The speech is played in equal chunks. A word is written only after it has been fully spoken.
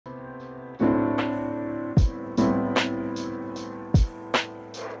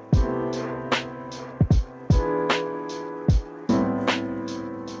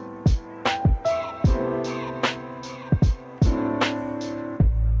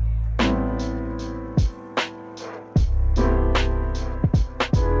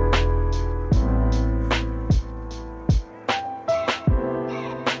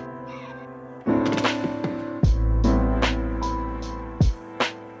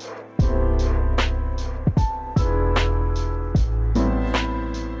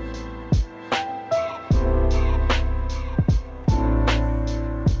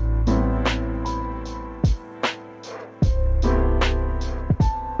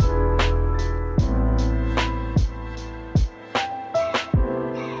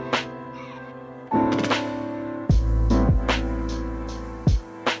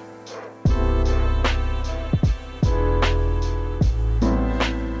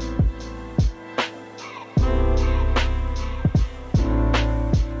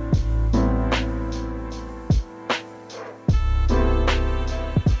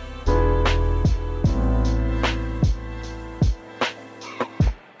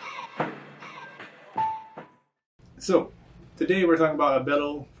So, today we're talking about a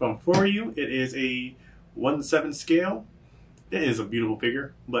Albedo from For You. It is a 1/7 scale. It is a beautiful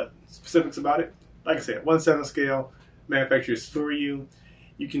figure, but specifics about it, like I said, 1/7 scale, manufacturers For You.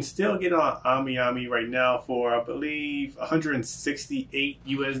 You can still get on Ami right now for, I believe, 168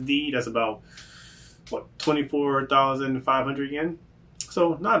 USD. That's about, what, 24,500 yen?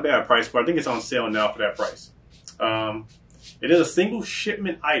 So, not a bad price, but I think it's on sale now for that price. It is a single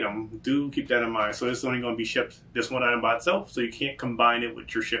shipment item. Do keep that in mind. So it's only going to be shipped this one item by itself. So you can't combine it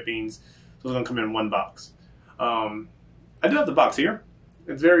with your shippings. So it's going to come in one box. I do have the box here.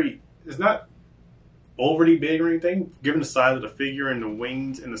 It's not overly big or anything. Given the size of the figure and the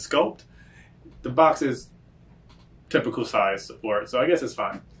wings and the sculpt, the box is typical size for it. So I guess it's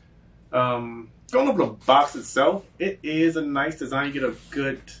fine. Going over the box itself, it is a nice design. You get a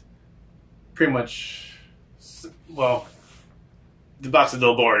good, pretty much, well, the box is a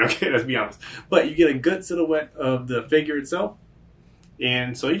little boring, okay, let's be honest. But you get a good silhouette of the figure itself.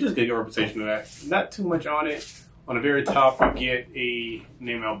 And so you just get a representation of that. Not too much on it. On the very top, you get a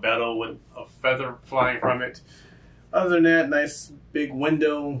name Albedo with a feather flying from it. Other than that, nice big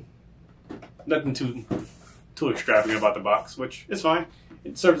window. Nothing too extravagant about the box, which is fine.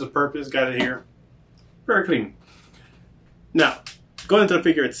 It serves a purpose. Got it here. Very clean. Now, going into the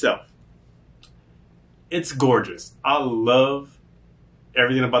figure itself. It's gorgeous. I love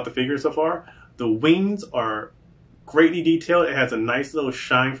everything about the figure so far. The wings are greatly detailed. It has a nice little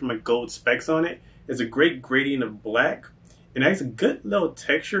shine from a gold specks on it. It's a great gradient of black. It has a good little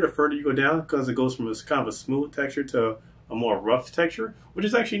texture the further you go down because it goes from a kind of a smooth texture to a more rough texture, which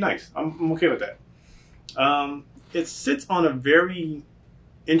is actually nice. I'm okay with that. It sits on a very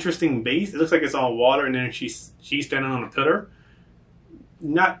interesting base. It looks like it's on water and then she's standing on a pillar.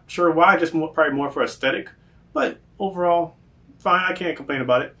 Not sure why, just probably more for aesthetic. But overall, fine, I can't complain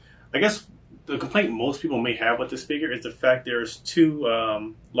about it. I guess the complaint most people may have with this figure is the fact there's two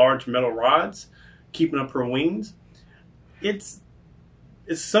large metal rods keeping up her wings. It's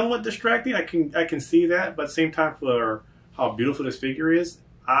somewhat distracting. I can see that, but at the same time, for how beautiful this figure is,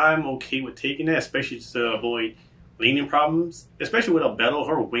 I'm okay with taking that, especially to avoid leaning problems. Especially with Albedo,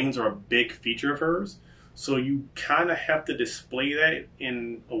 her wings are a big feature of hers, so you kind of have to display that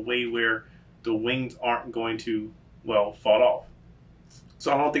in a way where the wings aren't going to, well, fall off.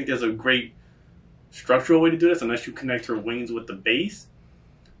 So I don't think there's a great structural way to do this unless you connect her wings with the base.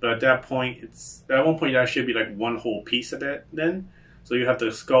 But at that point, at one point that should be like one whole piece of that then. So you have to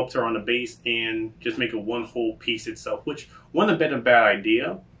sculpt her on the base and just make it one whole piece itself, which wouldn't have been a bad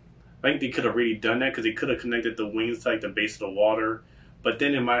idea. I think they could have really done that because they could have connected the wings to like the base of the water, but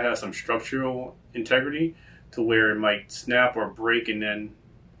then it might have some structural integrity to where it might snap or break, and then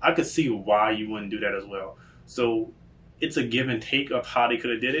I could see why you wouldn't do that as well. So it's a give and take of how they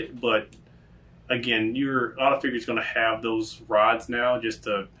could have did it, but again, a lot of figures going to have those rods now just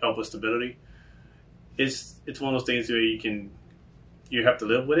to help with stability. It's one of those things where you have to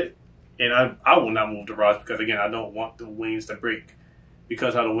live with it, and I will not move the rods because again I don't want the wings to break,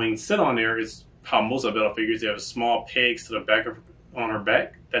 because how the wings sit on there is how most of Albedo figures, they have small pegs to the back on her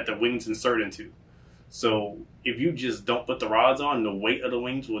back that the wings insert into. So if you just don't put the rods on, the weight of the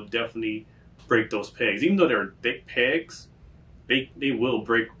wings will definitely break those pegs. Even though they're thick pegs, they will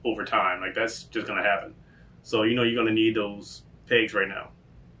break over time. Like, that's just going to happen. So you're going to need those pegs right now.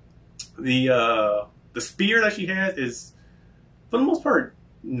 The spear that she has is, for the most part,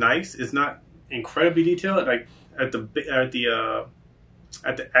 nice. It's not incredibly detailed. Like at the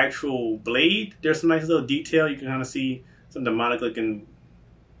actual blade, there's some nice little detail. You can kind of see some demonic looking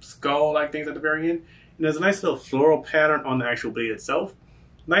skull-like things at the very end. And there's a nice little floral pattern on the actual blade itself.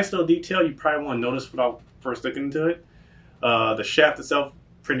 Nice little detail you probably won't notice without first looking into it. The shaft itself,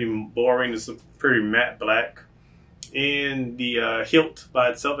 pretty boring. It's pretty matte black. And the hilt by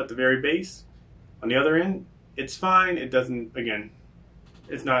itself at the very base, on the other end, it's fine. It doesn't, again,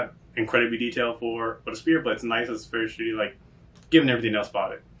 it's not incredibly detailed for the spear, but it's nice. It's very shitty, like, given everything else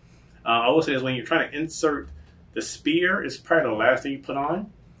about it. I will say is when you're trying to insert the spear, it's probably the last thing you put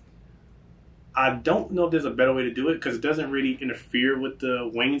on. I don't know if there's a better way to do it because it doesn't really interfere with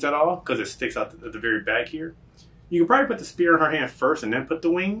the wings at all because it sticks out at the very back here. You can probably put the spear in her hand first and then put the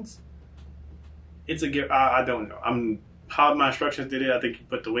wings. It's a gift. I don't know. How my instructions did it, I think you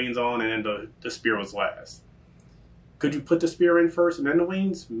put the wings on and then the spear was last. Could you put the spear in first and then the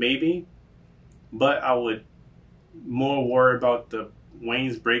wings? Maybe. But I would more worry about the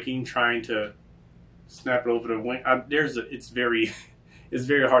wings breaking, trying to snap it over the wing. It's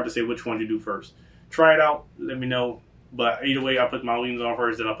very hard to say which one to do first. Try it out. Let me know. But either way, I put my wings on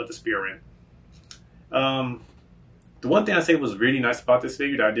first, then I'll put the spear in. The one thing I say was really nice about this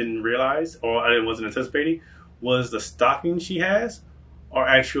figure that I didn't realize or I wasn't anticipating was the stockings she has are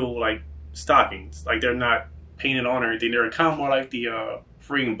actual like stockings. Like they're not painted on or anything. They're kind of more like the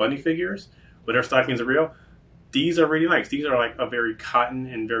freaking bunny figures, but their stockings are real. These are really nice. These are like a very cotton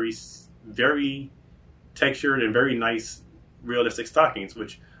and very textured and very nice realistic stockings,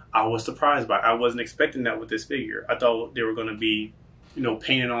 which I was surprised by. I wasn't expecting that with this figure. I thought they were going to be, you know,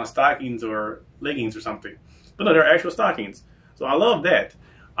 painted on stockings or leggings or something. But no, they're actual stockings. So I love that.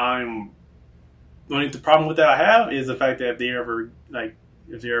 The problem with that I have is the fact that if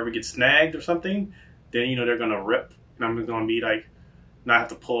they ever get snagged or something, then, you know, they're going to rip. And I'm going to be like, not have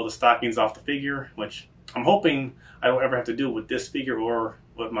to pull the stockings off the figure, which I'm hoping I don't ever have to do with this figure or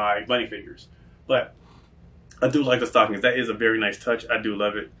with my bunny figures. But I do like the stockings. That is a very nice touch. I do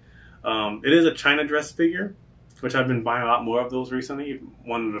love it. It is a China dress figure, which I've been buying a lot more of those recently.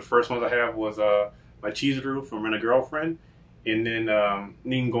 One of the first ones I have was my Chizuru from Rent a Girlfriend, and then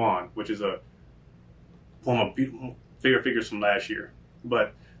Ning Guan, which is one of my beautiful favorite figures from last year.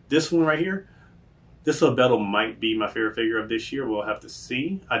 But this one right here, this Albedo might be my favorite figure of this year. We'll have to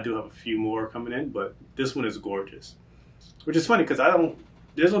see. I do have a few more coming in, but this one is gorgeous. Which is funny because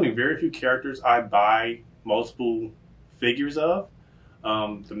there's only very few characters I buy multiple figures of.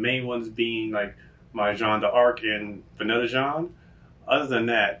 The main ones being like my Jeanne d'Arc and Vanilla Jeanne. Other than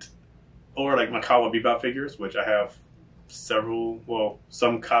that, or like my Cowboy Bebop figures, which I have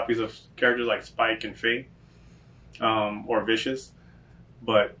some copies of characters like Spike and Faye, or Vicious.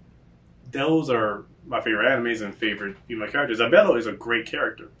 But those are my favorite animes and favorite female characters. Albedo is a great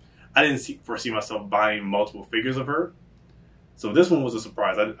character. I didn't foresee myself buying multiple figures of her. So this one was a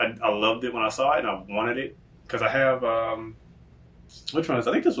surprise. I loved it when I saw it, and I wanted it. Because I have, which one is,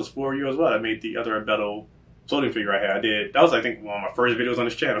 I think this was for you as well. I made the other Albedo floating figure I had. That was, I think, one of my first videos on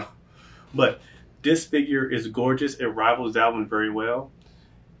this channel. But this figure is gorgeous. It rivals that one very well.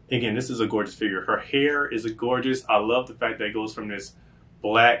 Again, this is a gorgeous figure. Her hair is gorgeous. I love the fact that it goes from this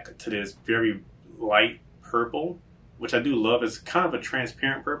black to this very light purple, which I do love. It's kind of a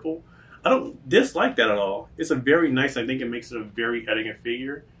transparent purple. I don't dislike that at all. It's a very nice, I think it makes it a very elegant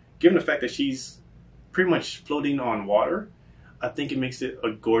figure. Given the fact that she's pretty much floating on water, I think it makes it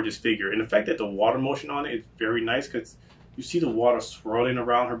a gorgeous figure. And the fact that the water motion on it is very nice because you see the water swirling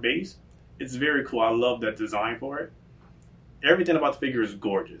around her base. It's very cool. I love that design for it. Everything about the figure is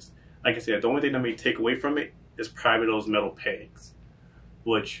gorgeous. Like I said, the only thing that may take away from it is probably those metal pegs.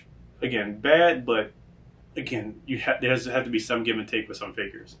 Which, again, bad, but again, there's have to be some give and take with some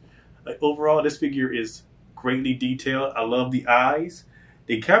figures. Like, overall, this figure is greatly detailed. I love the eyes.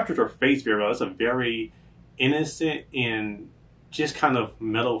 They captured her face very well. It's a very innocent and just kind of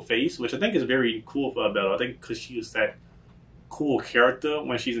metal face, which I think is very cool for Albedo. I think because she is that cool character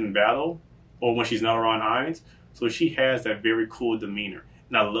when she's in battle or when she's not around Irons. So she has that very cool demeanor.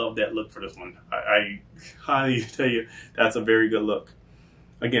 And I love that look for this one. I highly tell you, that's a very good look.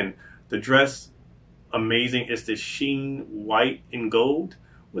 Again, the dress, amazing. It's the sheen white and gold,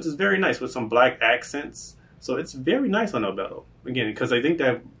 which is very nice with some black accents. So it's very nice on Albedo. Again, because I think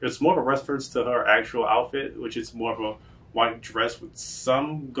that it's more of a reference to her actual outfit, which is more of a white dress with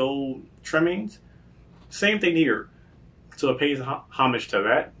some gold trimmings. Same thing here. So it pays homage to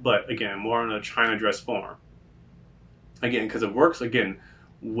that, but again, more in a China dress form. Again, because it works, again,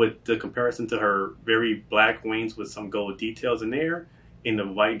 with the comparison to her very black wings with some gold details in there. In the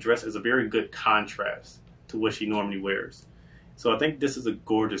white dress is a very good contrast to what she normally wears. So I think this is a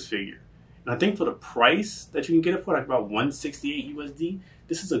gorgeous figure. And I think for the price that you can get it for, like about $168 USD,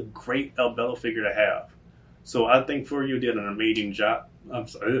 this is a great Albedo figure to have. So I think you did an amazing job.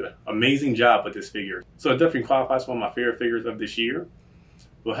 Amazing job with this figure. So it definitely qualifies for one of my favorite figures of this year.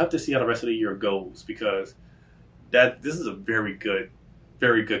 We'll have to see how the rest of the year goes because this is a very good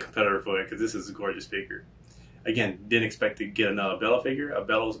competitor for it because this is a gorgeous figure. Again, didn't expect to get another Albedo figure.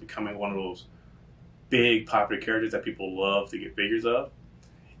 Albedo is becoming one of those big popular characters that people love to get figures of.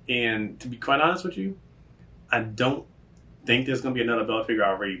 And to be quite honest with you, I don't think there's going to be another Albedo figure I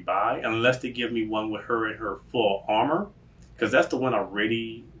already buy unless they give me one with her in her full armor. Because that's the one I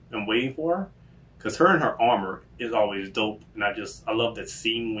really am waiting for. Because her in her armor is always dope. And I love that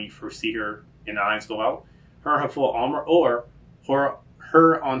scene when you first see her and the eyes go out. Her in her full armor or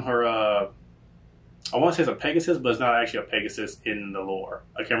her on her... I want to say it's a Pegasus, but it's not actually a Pegasus in the lore.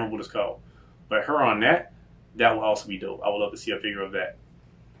 I can't remember what it's called. But her on that will also be dope. I would love to see a figure of that.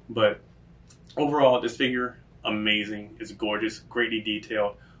 But overall, this figure, amazing. It's gorgeous, greatly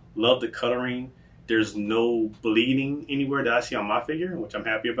detailed. Love the coloring. There's no bleeding anywhere that I see on my figure, which I'm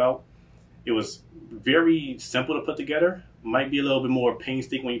happy about. It was very simple to put together. Might be a little bit more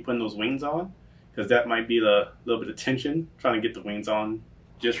painstaking when you're putting those wings on, because that might be a little bit of tension, trying to get the wings on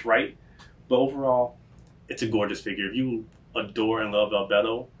just right. But overall, it's a gorgeous figure. If you adore and love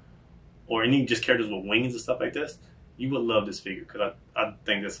Albedo, or any just characters with wings and stuff like this, you would love this figure, because I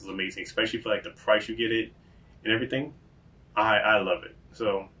think this is amazing, especially for like the price you get it and everything. I love it.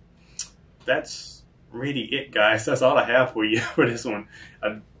 So that's really it, guys. That's all I have for you for this one.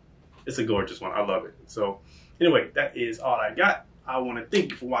 It's a gorgeous one. I love it. So anyway, that is all I got. I want to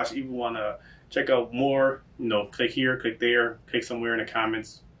thank you for watching. If you want to check out more, you know, click here, click there, click somewhere in the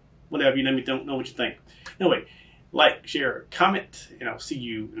comments, whatever. You let me know what you think. Anyway, like, share, comment, and I'll see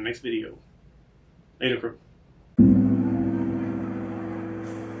you in the next video. Later, crew.